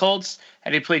Indianapolis Colts,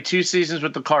 and he played 2 seasons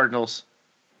with the Cardinals.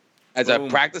 As a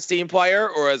practice team player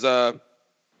or as an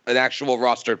actual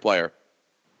rostered player?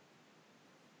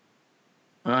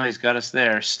 Oh, he's got us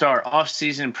there.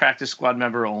 Off-season practice squad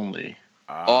member only.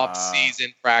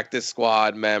 Off-season practice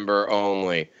squad member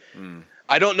only.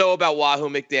 I don't know about Wahoo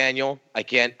McDaniel. I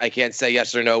can't say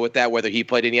yes or no with that, whether he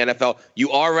played in the NFL. You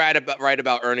are right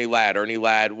about Ernie Ladd. Ernie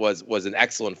Ladd was an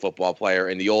excellent football player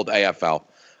in the old AFL.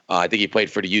 I think he played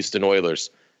for the Houston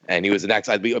Oilers, and he was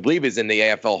I believe he's in the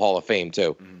AFL Hall of Fame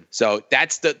too. Mm-hmm. So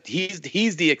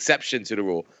he's the exception to the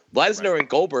rule. Lesnar and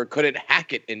Goldberg couldn't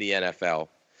hack it in the NFL.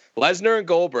 Lesnar and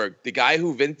Goldberg,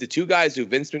 the two guys who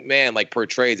Vince McMahon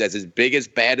portrays as his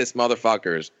biggest, baddest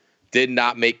motherfuckers, could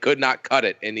not cut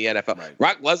it in the NFL. Right.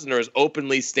 Brock Lesnar has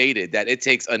openly stated that it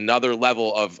takes another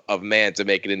level of man to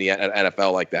make it in the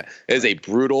NFL like that. It is a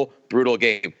brutal, brutal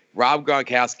game. Rob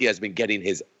Gronkowski has been getting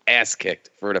his ass kicked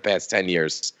for the past 10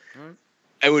 years.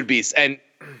 It would be silly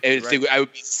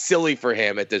for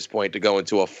him at this point to go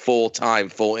into a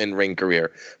full in-ring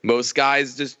career. Most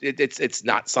guys it's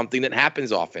not something that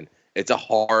happens often. It's a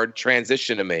hard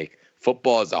transition to make.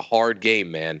 Football is a hard game,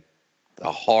 man.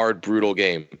 A hard, brutal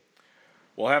game.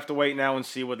 We'll have to wait now and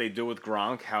see what they do with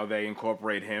Gronk, how they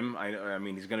incorporate him. I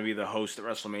mean, he's going to be the host at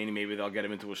WrestleMania. Maybe they'll get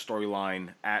him into a storyline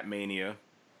at Mania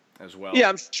as well. Yeah,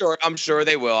 I'm sure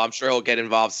they will. I'm sure he'll get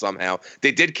involved somehow.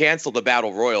 They did cancel the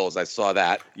Battle Royals. I saw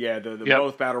that. Yeah,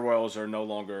 both Battle Royals are no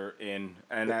longer in.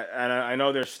 And I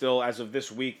know they're still, as of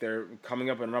this week, they're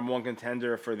coming up in number 1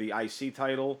 contender for the IC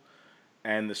title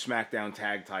and the SmackDown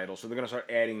Tag title. So they're going to start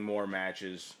adding more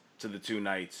matches to the 2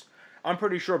 nights. I'm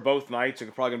pretty sure both nights are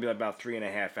probably going to be about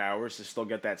 3.5 hours to still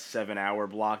get that 7-hour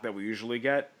block that we usually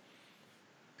get.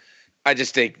 I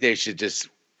just think they should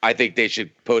I think they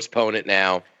should postpone it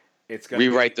now. It's gonna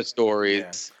rewrite the stories.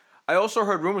 Yeah. I also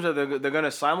heard rumors that they're going to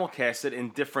simulcast it in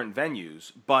different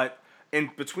venues, but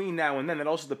in between now and then, it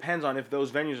also depends on if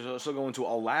those venues are also going to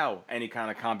allow any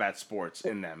kind of combat sports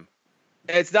in them.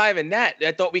 It's not even that.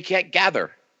 I thought we can't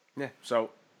gather. Yeah.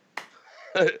 So,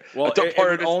 well, it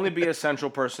would only be essential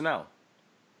personnel.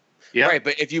 Yeah. Right,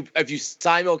 but if you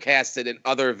simulcast it in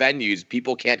other venues,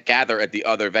 people can't gather at the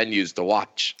other venues to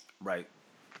watch. Right.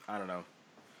 I don't know.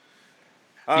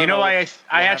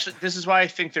 This is why I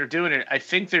think they're doing it. I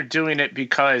think they're doing it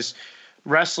because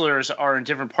wrestlers are in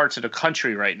different parts of the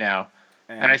country right now.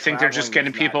 And I think they're just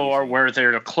getting people where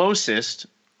they're the closest.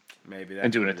 Maybe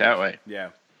and doing it that way. Yeah.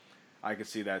 I could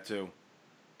see that too.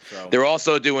 So they're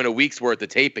also doing a week's worth of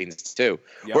tapings too.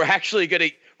 Yep. We're actually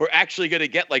gonna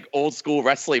get like old school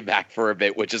wrestling back for a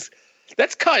bit,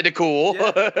 that's kind of cool. Yeah,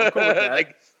 I'm cool with that.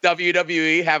 Like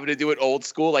WWE having to do it old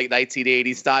school, like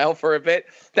 1980s style for a bit.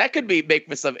 That could make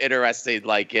for some interesting,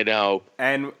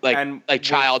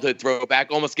 childhood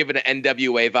throwback, almost give it an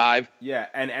NWA vibe. Yeah,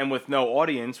 and with no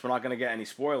audience, we're not going to get any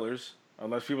spoilers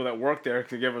unless people that work there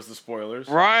can give us the spoilers.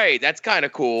 Right, that's kind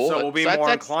of cool. So we'll be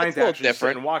more inclined to actually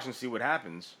sit and watch and see what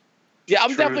happens. Yeah,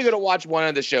 I'm definitely going to watch one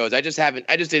of the shows. I just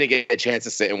didn't get a chance to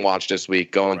sit and watch this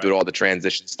week, going through all the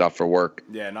transition stuff for work.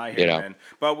 Yeah, and I hear it, man.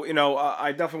 But,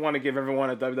 I definitely want to give everyone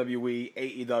at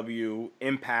WWE, AEW,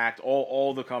 Impact,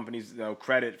 all the companies,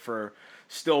 credit for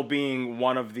still being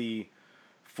one of the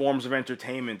forms of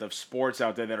entertainment of sports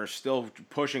out there that are still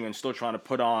pushing and still trying to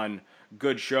put on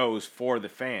good shows for the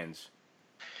fans.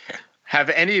 Have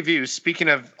any of you, speaking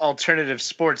of alternative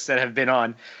sports that have been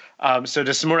on, so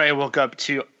this morning I woke up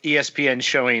to ESPN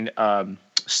showing the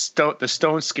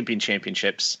stone skipping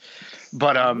championships.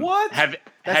 But what? Have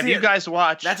you guys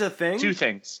watched? That's a thing? Two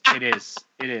things. It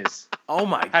is. Oh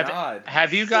my God.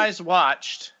 Have you guys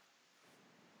watched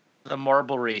the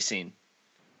marble racing?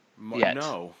 Yet?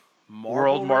 No.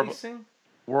 World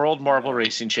Marble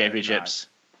Racing Championships.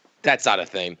 That's not a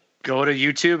thing. Go to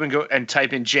YouTube and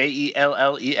type in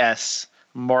JELLES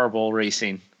marble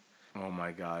racing. Oh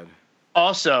my God.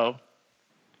 Also,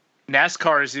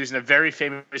 NASCAR is using a very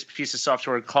famous piece of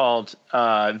software called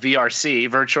VRC,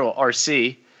 Virtual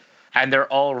RC, and they're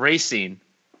all racing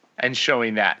and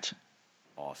showing that.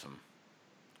 Awesome.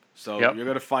 So you're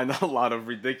going to find a lot of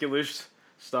ridiculous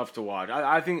stuff to watch.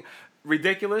 I think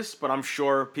ridiculous, but I'm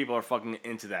sure people are fucking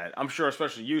into that. I'm sure,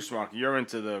 especially you, Smark, you're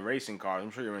into the racing cars. I'm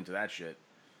sure you're into that shit.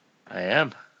 I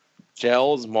am.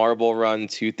 Gels Marble Run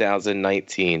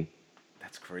 2019.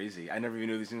 That's crazy. I never even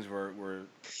knew these things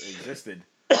existed.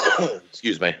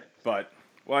 Excuse me. But,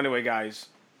 well, anyway, guys,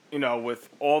 with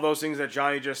all those things that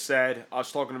Johnny just said,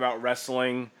 us talking about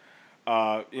wrestling,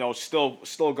 still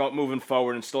moving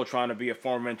forward and still trying to be a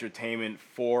form of entertainment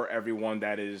for everyone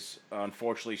that is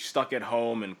unfortunately stuck at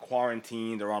home and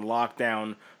quarantined or on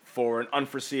lockdown for an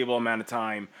unforeseeable amount of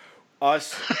time.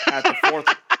 Us at the fourth.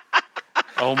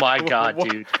 Oh my God,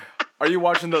 dude! Are you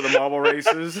watching the marble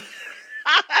races?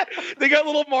 They got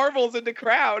little marbles in the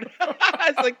crowd.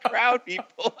 It's like crowd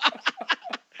people.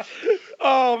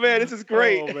 Oh man, this is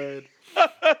great. Oh man.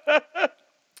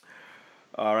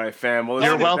 All right, fam. Well,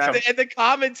 you're welcome. And the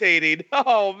commentating.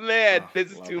 Oh man,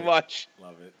 this is too much.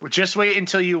 Love it. Well, just wait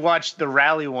until you watch the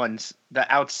rally ones,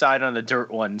 the outside on the dirt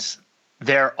ones.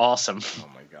 They're awesome. Oh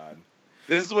my God.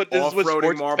 This is what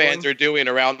sports fans are doing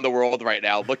around the world right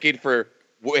now, looking for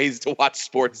ways to watch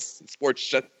sports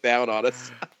shut down on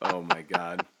us. Oh my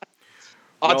God.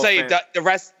 I'll tell you,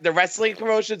 the wrestling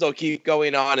promotions will keep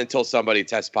going on until somebody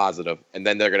tests positive, and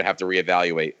then they're going to have to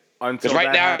reevaluate. Because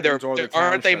right now,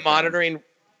 aren't they monitoring?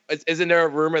 Isn't there a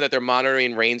rumor that they're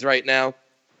monitoring Reigns right now?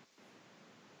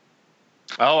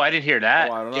 Oh, I didn't hear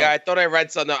that. Oh, I don't know. Yeah, I thought I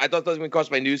read something. I thought that was going to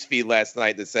cross my news feed last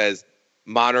night that says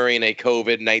monitoring a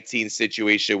COVID-19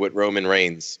 situation with Roman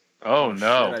Reigns. Oh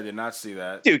no! Shit, I did not see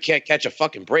that. Dude can't catch a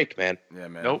fucking break, man. Yeah,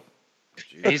 man. Nope.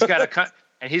 He's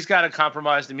got a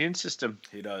compromised immune system.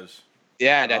 He does.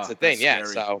 Yeah, that's the thing. That's yeah,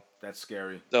 scary. so that's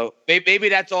scary. So maybe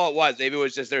that's all it was. Maybe it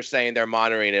was just they're saying they're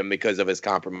monitoring him because of his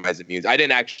compromised immune. I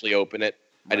didn't actually open it.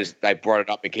 Right. I brought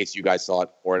it up in case you guys saw it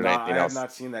or anything else. I have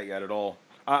not seen that yet at all.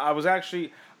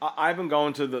 I've been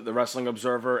going to the Wrestling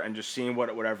Observer and just seeing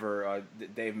whatever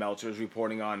Dave Meltzer is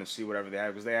reporting on and see whatever they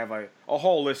have, because they have a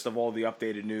whole list of all the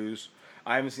updated news.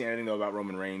 I haven't seen anything though about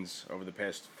Roman Reigns over the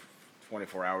past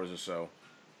 24 hours or so.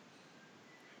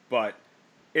 But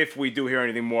if we do hear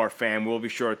anything more, fam, we'll be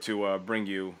sure to bring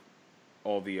you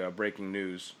all the breaking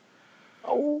news.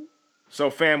 Oh. So,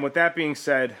 fam, with that being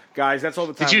said, guys, that's all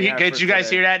the time we have Did for you guys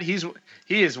today. hear that?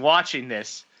 He is watching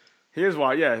this. Here's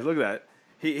why. Yeah, look at that.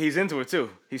 He's into it too.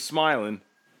 He's smiling.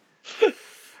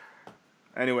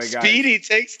 Anyway, guys. Speedy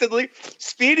takes the lead.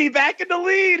 Speedy back in the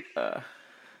lead.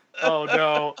 Oh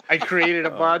no! I created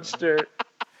a monster.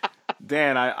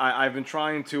 Dan, I've been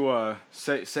trying to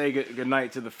say good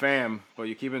night to the fam, but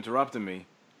you keep interrupting me.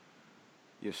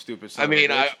 You stupid son of a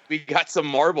bitch. We got some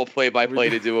marble play-by-play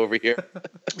to do over here.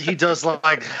 He does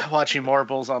like watching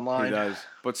marbles online. He does.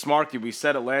 But Smarky, we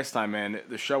said it last time, man.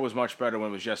 The show was much better when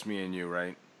it was just me and you,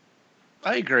 right?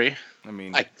 I agree. I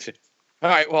mean, all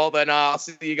right. Well, then I'll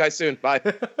see you guys soon. Bye.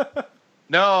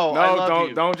 No, I love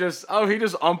you. Don't just. Oh, he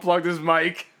just unplugged his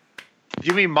mic.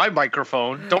 You mean my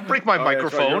microphone? Don't break my microphone.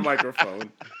 That's right, your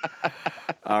microphone.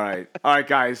 All right,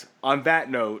 guys. On that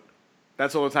note,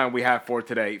 that's all the time we have for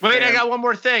today. Wait, I got one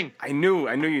more thing. I knew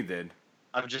you did.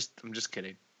 I'm just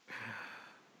kidding.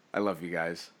 I love you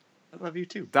guys. I love you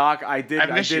too, Doc. I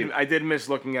did miss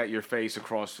looking at your face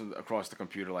across the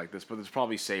computer like this, but it's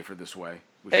probably safer this way.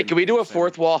 Hey, can we do a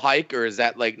fourth wall hike, or is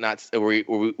that like not?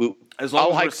 As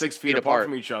long as we're 6 feet apart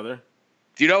from each other.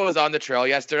 Do you know I was on the trail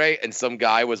yesterday and some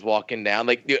guy was walking down?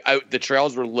 Like the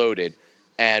trails were loaded,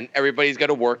 and everybody's got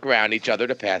to work around each other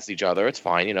to pass each other. It's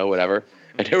fine, whatever.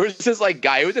 And there was this like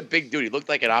guy. He was a big dude. He looked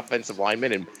like an offensive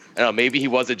lineman, and I don't know, maybe he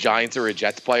was a Giants or a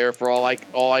Jets player for all I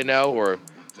know, or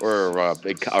a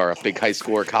big high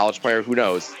school or college player. Who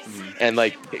knows? Mm-hmm. And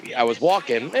like I was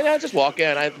walking, and I was just walking,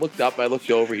 and I looked up, I looked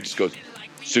over. He just goes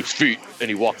 6 feet, and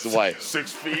he walks away.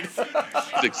 6 feet.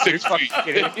 6 feet.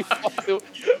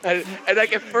 And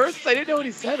like at first, I didn't know what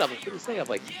he said. I'm like, what did he say? I'm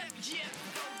like,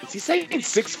 is he saying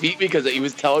 6 feet because he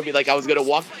was telling me like I was gonna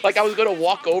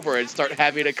walk over and start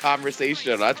having a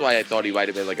conversation? That's why I thought he might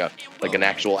have been like an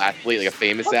actual athlete, like a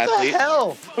famous athlete. What the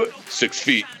hell? 6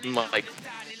 feet. I'm like,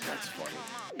 that's funny.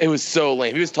 It was so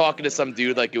lame. He was talking to some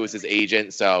dude like it was his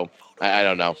agent. So I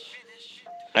don't know.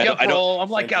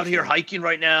 I'm like out here hiking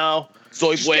right now.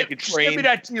 So he's way to train. Give me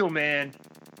that deal, man.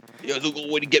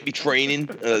 Way to get me training.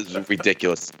 This is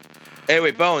ridiculous.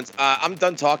 Anyway, Bones, I'm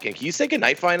done talking. Can you say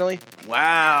goodnight finally?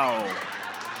 Wow.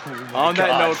 On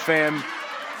that note, fam,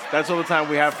 that's all the time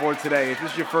we have for today. If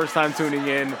this is your first time tuning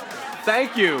in,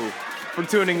 thank you for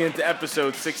tuning in to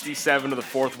episode 67 of the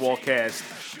Fourth Wall Cast.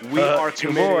 We are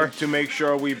committed to make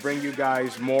sure we bring you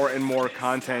guys more and more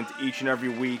content each and every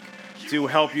week to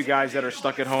help you guys that are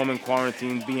stuck at home in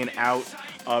quarantine, being out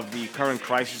of the current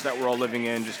crisis that we're all living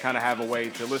in, just kind of have a way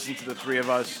to listen to the three of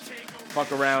us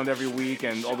fuck around every week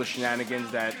and all the shenanigans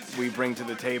that we bring to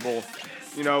the table.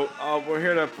 We're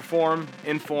here to perform,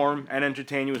 inform, and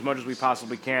entertain you as much as we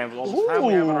possibly can. With all the time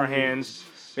we have on our hands,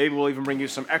 maybe we'll even bring you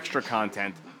some extra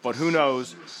content, but who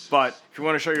knows. But if you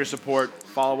want to show your support,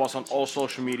 follow us on all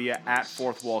social media at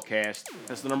Fourth Wall Cast.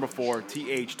 That's the number 4,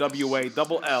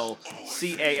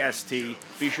 THWALLCAST.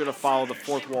 Be sure to follow the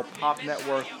Fourth Wall Pop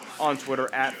Network on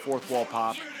Twitter at Fourth Wall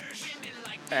Pop.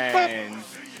 And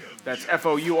that's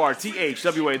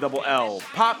FOURTHWALL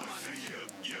Pop.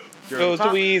 Goes the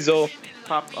weasel.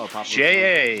 Pop. Oh, Pop.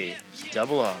 JARR.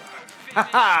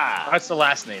 That's the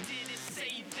last name.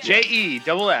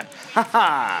 JEFF.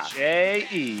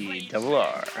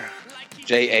 JERR.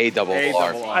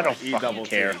 JARR. I don't fucking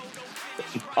care.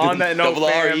 On that note,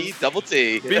 fam, RE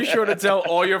be sure to tell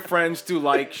all your friends to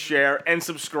like, share, and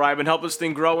subscribe and help this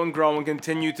thing grow and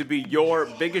continue to be your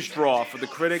biggest draw for the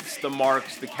critics, the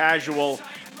marks, the casual,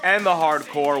 and the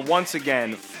hardcore. Once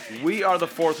again, we are the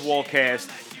Fourth Wall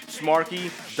Cast. Smarky,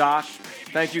 Doc,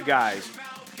 thank you guys.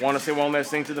 Want to say one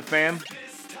last thing to the fam?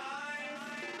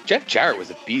 Jeff Jarrett was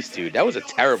a beast, dude. That was a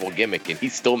terrible gimmick, and he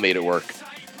still made it work.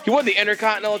 He won the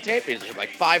Intercontinental Championship like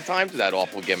 5 times with that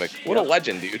awful gimmick. What a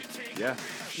legend, dude. Yeah.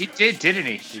 He did, didn't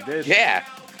he? He did. Yeah.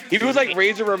 He was like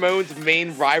Razor Ramon's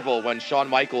main rival when Shawn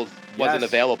Michaels wasn't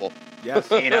available.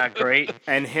 Yes. Ain't that great?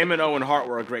 And him and Owen Hart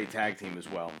were a great tag team as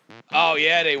well. Oh,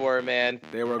 yeah, they were, man.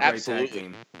 They were a great tag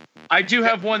team. I do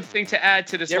have one thing to add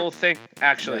to this whole thing,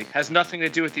 actually. Has nothing to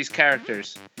do with these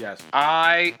characters. Yes.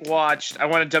 I went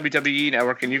on WWE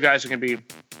Network, and you guys are going to be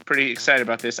pretty excited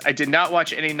about this. I did not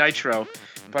watch any Nitro,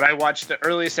 but I watched the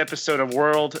earliest episode of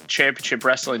World Championship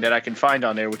Wrestling that I can find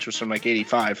on there, which was from like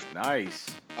 85. Nice.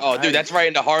 Oh, dude, that's right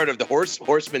in the heart of the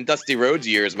Horseman Dusty Rhodes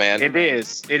years, man. It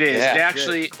is. Yeah. They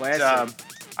actually,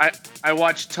 I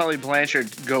watched Tully Blanchard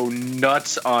go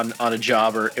nuts on a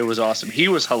jobber. It was awesome. He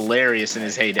was hilarious in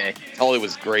his heyday. Tully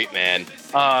was great, man.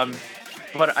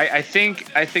 But I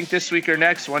think this week or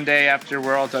next, one day after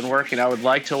we're all done working, I would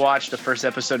like to watch the first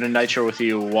episode of Nitro with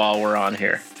you while we're on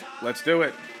here. Let's do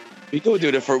it. We go do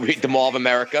it for the Mall of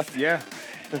America. Yeah.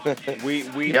 We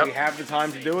have the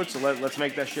time to do it, so let's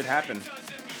make that shit happen.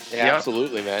 Yeah,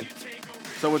 absolutely, man.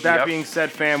 So with that being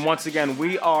said, fam, once again,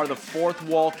 we are the Fourth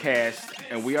Wall Cast,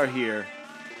 and we are here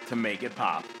to make it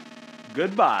pop.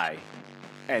 Goodbye,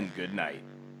 and good night.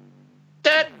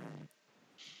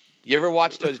 You ever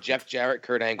watch those Jeff Jarrett,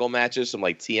 Kurt Angle matches from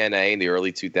like TNA in the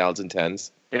early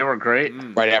 2010s? They were great.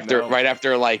 Right after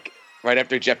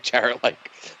Jeff Jarrett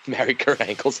like married Kurt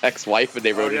Angle's ex-wife, and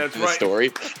they wrote into the story.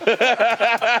 That's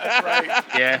right.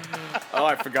 Yeah. Oh,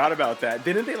 I forgot about that.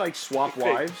 Didn't they like swap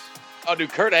wives? Oh,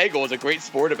 dude, Kurt Angle was a great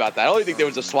sport about that. I don't even think there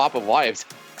was a swap of wives.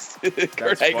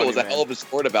 Kurt Angle was a hell of a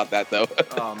sport about that, though.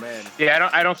 Oh man. Yeah,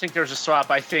 I don't think there was a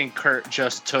swap. I think Kurt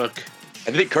just took.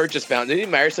 I think Kurt just found. Did he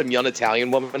marry some young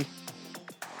Italian woman?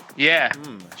 Yeah,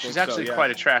 she's actually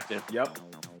quite attractive. Yep.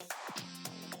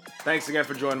 Thanks again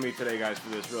for joining me today, guys, for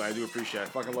this. Really, I do appreciate it. I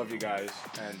fucking love you guys,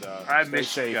 and I stay miss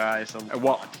safe. you guys. And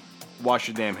wash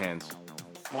your damn hands.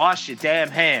 Wash your damn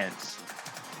hands.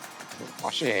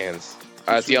 Wash your hands.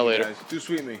 All right, see y'all later. Guys. Do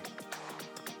sweet me.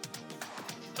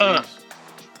 Uh.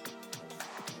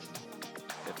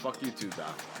 Yeah, fuck you too,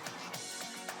 Doc.